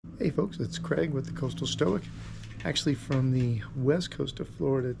Hey folks, it's Craig with the Coastal Stoic. Actually from the west coast of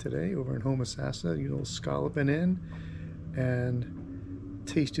Florida today, over in Homosassa, you know, scalloping in and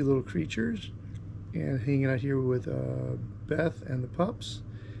tasty little creatures, and hanging out here with Beth and the pups.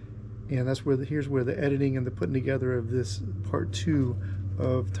 And that's where here's where the editing and the putting together of this part 2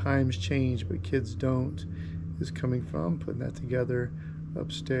 of Times Change But Kids Don't is coming from, putting that together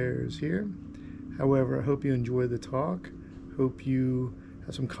upstairs here. However, I hope you enjoy the talk. Hope you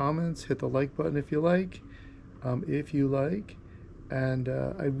have some comments. Hit the like button if you like. And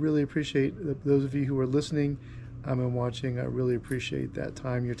I really appreciate those of you who are listening and watching. I really appreciate that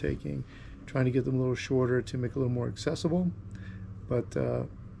time you're taking, trying to get them a little shorter to make it a little more accessible. But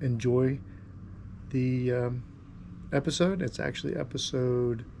enjoy the episode. It's actually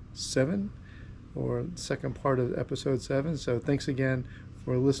episode 7, or second part of episode 7. So thanks again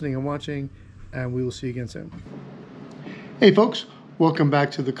for listening and watching, and we will see you again soon. Hey folks, welcome back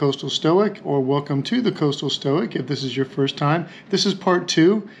to the Coastal Stoic, or welcome to the Coastal Stoic if this is your first time. This is part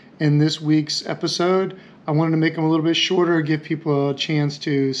 2 in this week's episode. I wanted to make them a little bit shorter, give people a chance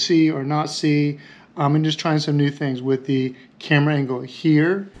to see or not see. I'm just trying some new things with the camera angle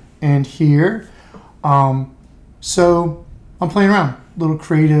here and here. So I'm playing around, little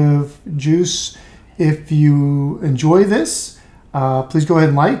creative juice. If you enjoy this, please go ahead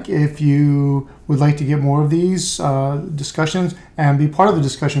and like. If you would like to get more of these discussions and be part of the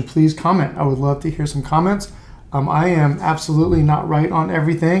discussion, please comment. I would love to hear some comments. I am absolutely not right on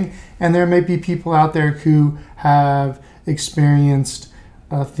everything, and there may be people out there who have experienced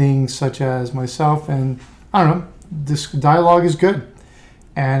things such as myself, and I don't know, this dialogue is good.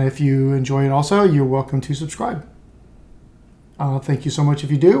 And if you enjoy it also, you're welcome to subscribe. Thank you so much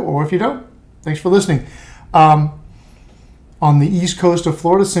if you do, or if you don't. Thanks for listening. On the east coast of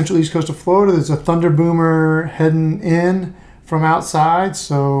Florida, central east coast of Florida, there's a thunder boomer heading in from outside.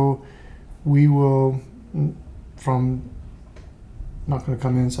 So we will, not going to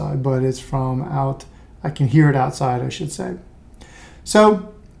come inside, but it's from out. I can hear it outside, I should say.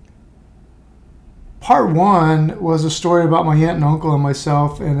 So part 1 was a story about my aunt and uncle and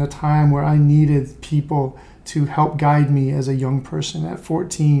myself in a time where I needed people to help guide me as a young person. At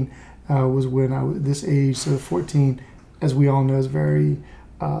 14 was when I was this age. So 14, as we all know, is very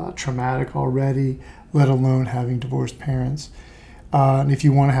traumatic already, let alone having divorced parents. And if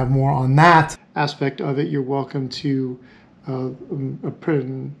you want to have more on that aspect of it, you're welcome to,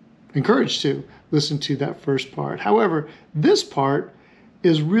 encouraged to listen to that first part. However, this part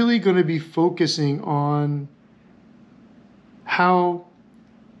is really going to be focusing on how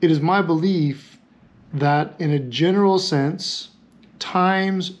it is my belief that in a general sense,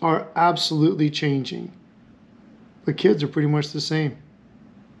 times are absolutely changing. But kids are pretty much the same.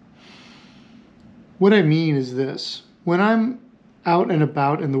 What I mean is this. When I'm out and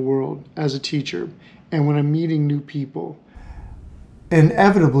about in the world as a teacher, and when I'm meeting new people,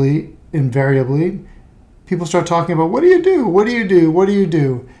 inevitably, invariably, people start talking about, what do you do? What do you do? What do you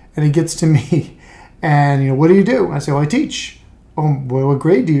do? And it gets to me. And, what do you do? I say, well, I teach. Oh, well, what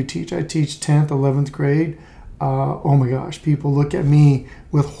grade do you teach? I teach 10th, 11th grade. Oh my gosh, people look at me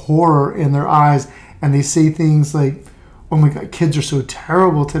with horror in their eyes, and they say things like, oh my God, kids are so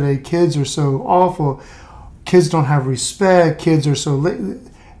terrible today. Kids are so awful. Kids don't have respect. Kids are so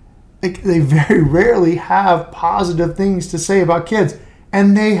they very rarely have positive things to say about kids,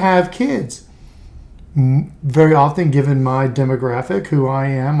 and they have kids. Very often, given my demographic, who I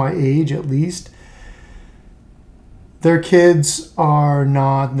am, my age at least, their kids are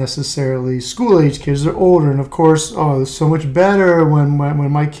not necessarily school-age kids. They're older, and of course, oh, it's so much better when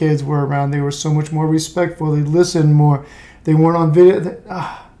my kids were around. They were so much more respectful. They listened more. They weren't on video.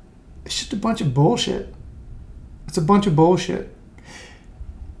 It's just a bunch of bullshit. It's a bunch of bullshit.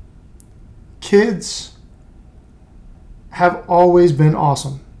 Kids have always been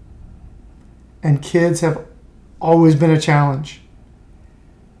awesome, and kids have always been a challenge.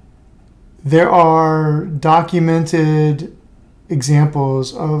 There are documented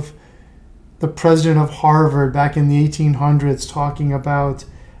examples of the president of Harvard back in the 1800s talking about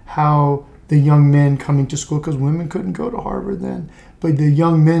how the young men coming to school, because women couldn't go to Harvard then, but the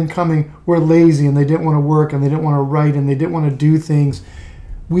young men coming were lazy and they didn't want to work and they didn't want to write and they didn't want to do things.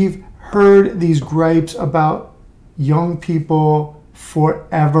 We've heard these gripes about young people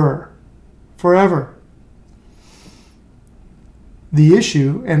forever. Forever. The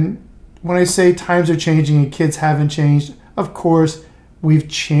issue, and when I say times are changing and kids haven't changed, of course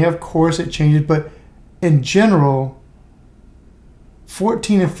of course it changes, but in general,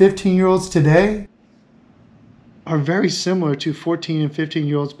 14 and 15-year-olds today are very similar to 14 and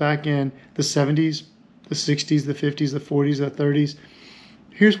 15-year-olds back in the 70s, the 60s, the 50s, the 40s, the 30s.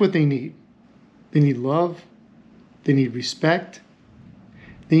 Here's what they need. They need love. They need respect.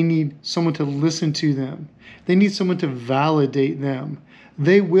 They need someone to listen to them. They need someone to validate them.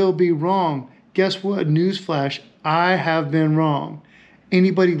 They will be wrong. Guess what? Newsflash, I have been wrong.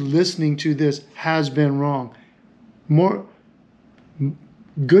 Anybody listening to this has been wrong. More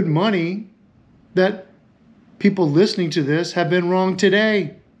good money that people listening to this have been wrong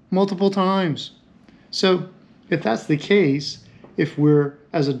today, multiple times. So if that's the case, if we're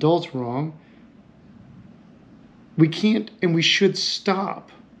as adults wrong, we can't and we should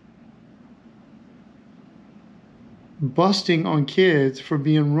stop busting on kids for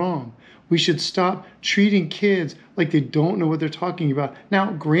being wrong. We should stop treating kids like they don't know what they're talking about.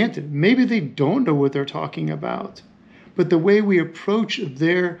 Now, granted, maybe they don't know what they're talking about, but the way we approach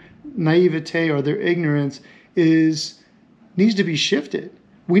their naivete or their ignorance needs to be shifted.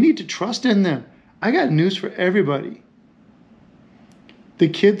 We need to trust in them. I got news for everybody. The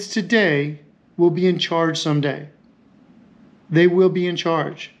kids today will be in charge someday. They will be in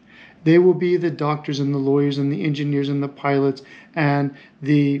charge. They will be the doctors and the lawyers and the engineers and the pilots and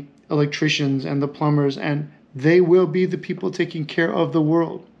the electricians and the plumbers, and they will be the people taking care of the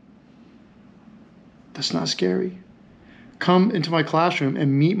world. That's not scary. Come into my classroom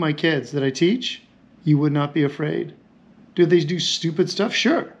and meet my kids that I teach. You would not be afraid. Do they do stupid stuff?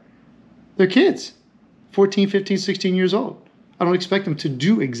 Sure. They're kids, 14, 15, 16 years old. I don't expect them to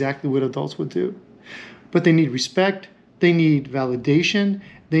do exactly what adults would do. But they need respect. They need validation.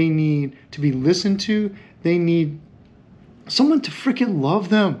 They need to be listened to. They need someone to freaking love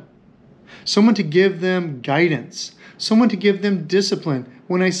them. Someone to give them guidance. Someone to give them discipline.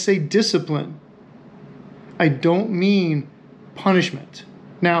 When I say discipline, I don't mean punishment.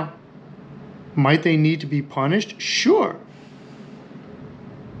 Now, might they need to be punished? Sure.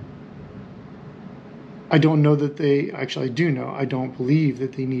 I don't know that actually I do know. I don't believe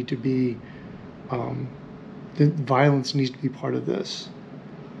that they need to be, that violence needs to be part of this.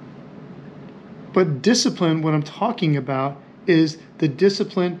 But discipline, what I'm talking about, is the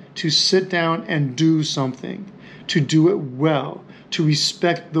discipline to sit down and do something, to do it well, to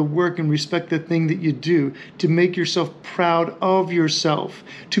respect the work and respect the thing that you do, to make yourself proud of yourself,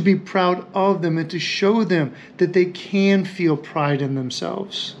 to be proud of them, and to show them that they can feel pride in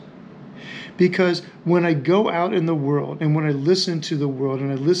themselves. Because when I go out in the world and when I listen to the world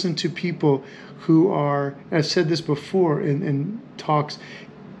and I listen to people who are, and I've said this before in talks,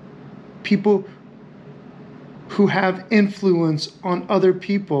 people who have influence on other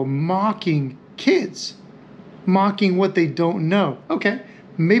people, mocking kids, mocking what they don't know. Okay,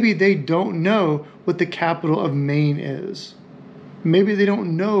 maybe they don't know what the capital of Maine is. Maybe they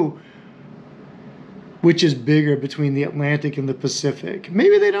don't know which is bigger between the Atlantic and the Pacific.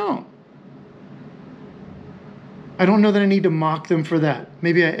 Maybe they don't. I don't know that I need to mock them for that.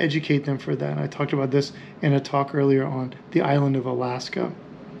 Maybe I educate them for that. I talked about this in a talk earlier on the island of Alaska.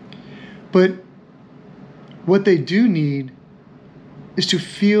 But what they do need is to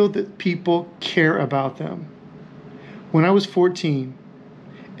feel that people care about them. When I was 14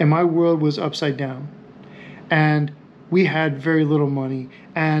 and my world was upside down and we had very little money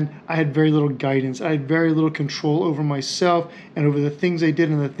and I had very little guidance, I had very little control over myself and over the things I did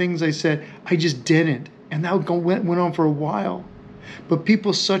and the things I said, I just didn't. And that went on for a while. But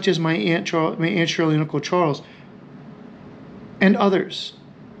people such as my Aunt Shirley and Uncle Charles and others,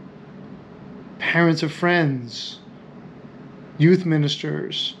 parents of friends, youth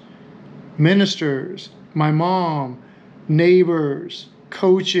ministers, my mom, neighbors,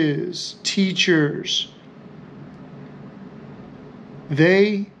 coaches, teachers,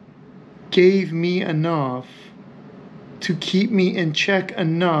 they gave me enough to keep me in check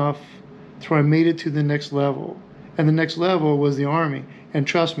enough so I made it to the next level. And the next level was the Army. And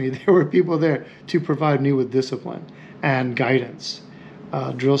trust me, there were people there to provide me with discipline and guidance.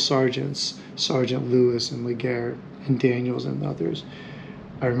 Drill sergeants, Sergeant Lewis and Legarrette and Daniels and others.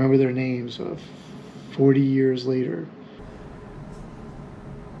 I remember their names 40 years later.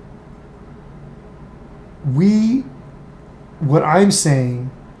 What I'm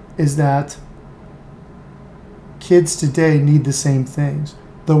saying is that kids today need the same things.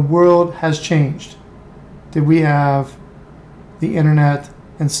 The world has changed. Did we have the internet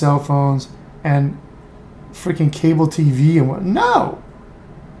and cell phones and freaking cable TV and what? No!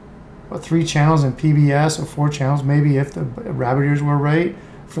 What, 3 channels in PBS or 4 channels, maybe if the rabbit ears were right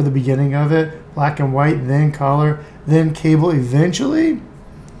for the beginning of it. Black and white, then color, then cable eventually.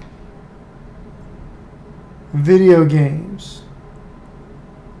 Video games.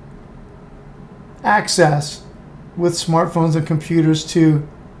 Access with smartphones and computers to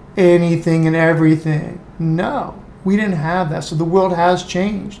anything and everything. No, We didn't have that, so the world has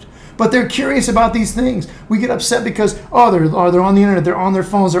changed. But they're curious about these things. We get upset because, they're on the internet, they're on their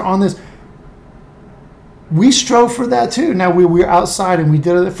phones, they're on this. We strove for that too. Now we were outside and we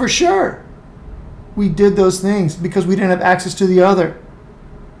did it for sure. We did those things because we didn't have access to the other.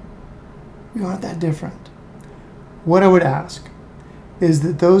 We aren't that different. What I would ask is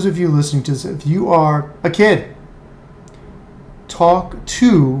that those of you listening to this, if you are a kid, talk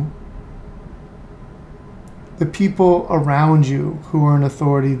to the people around you who are in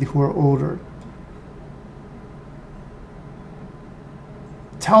authority, who are older.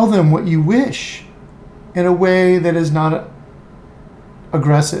 Tell them what you wish in a way that is not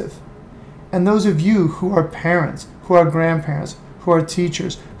aggressive. And those of you who are parents, who are grandparents, who are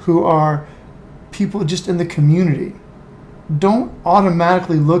teachers, who are people just in the community, don't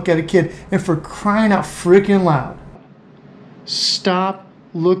automatically look at a kid and, for crying out freaking loud, stop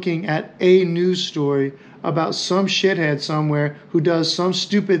looking at a news story about some shithead somewhere who does some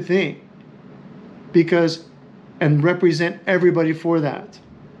stupid thing and represent everybody for that.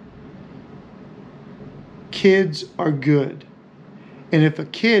 Kids are good. And if a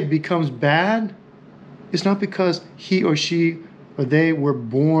kid becomes bad, it's not because he or she or they were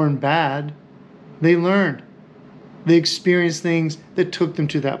born bad. They learned. They experienced things that took them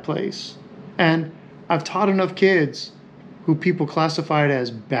to that place. And I've taught enough kids who people classified as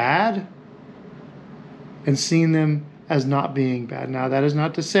bad and seen them as not being bad. Now, that is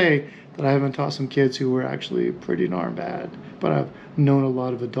not to say that I haven't taught some kids who were actually pretty darn bad, but I've known a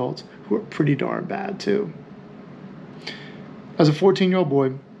lot of adults who are pretty darn bad too. As a 14-year-old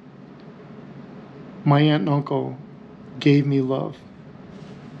boy, my aunt and uncle gave me love.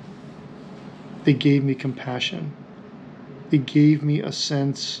 They gave me compassion. They gave me a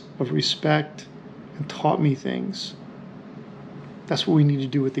sense of respect and taught me things. That's what we need to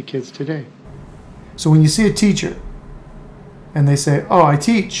do with the kids today. So when you see a teacher and they say, I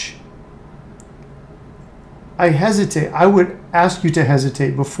teach, I hesitate. I would ask you to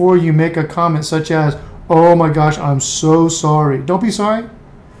hesitate before you make a comment such as, oh my gosh, I'm so sorry. Don't be sorry.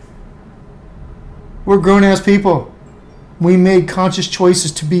 We're grown-ass people. We made conscious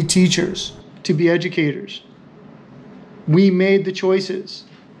choices to be teachers, to be educators. We made the choices.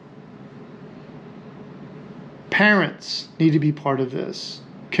 Parents need to be part of this.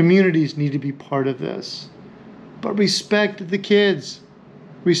 Communities need to be part of this. But respect the kids.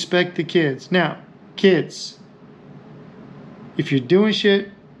 Respect the kids. Now, kids, if you're doing shit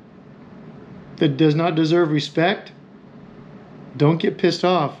that does not deserve respect, don't get pissed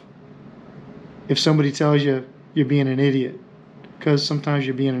off if somebody tells you you're being an idiot. Because sometimes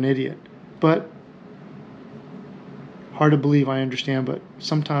you're being an idiot. But hard to believe, I understand, but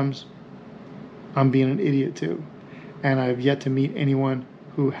sometimes I'm being an idiot too. And I've yet to meet anyone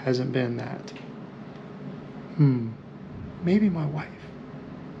who hasn't been that. Maybe my wife.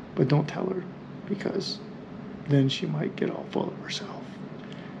 But don't tell her, because then she might get all full of herself.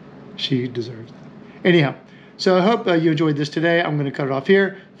 She deserves that. Anyhow, so I hope you enjoyed this today. I'm going to cut it off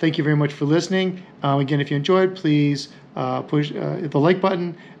here. Thank you very much for listening. Again, if you enjoyed, please push hit the like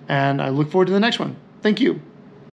button, and I look forward to the next one. Thank you.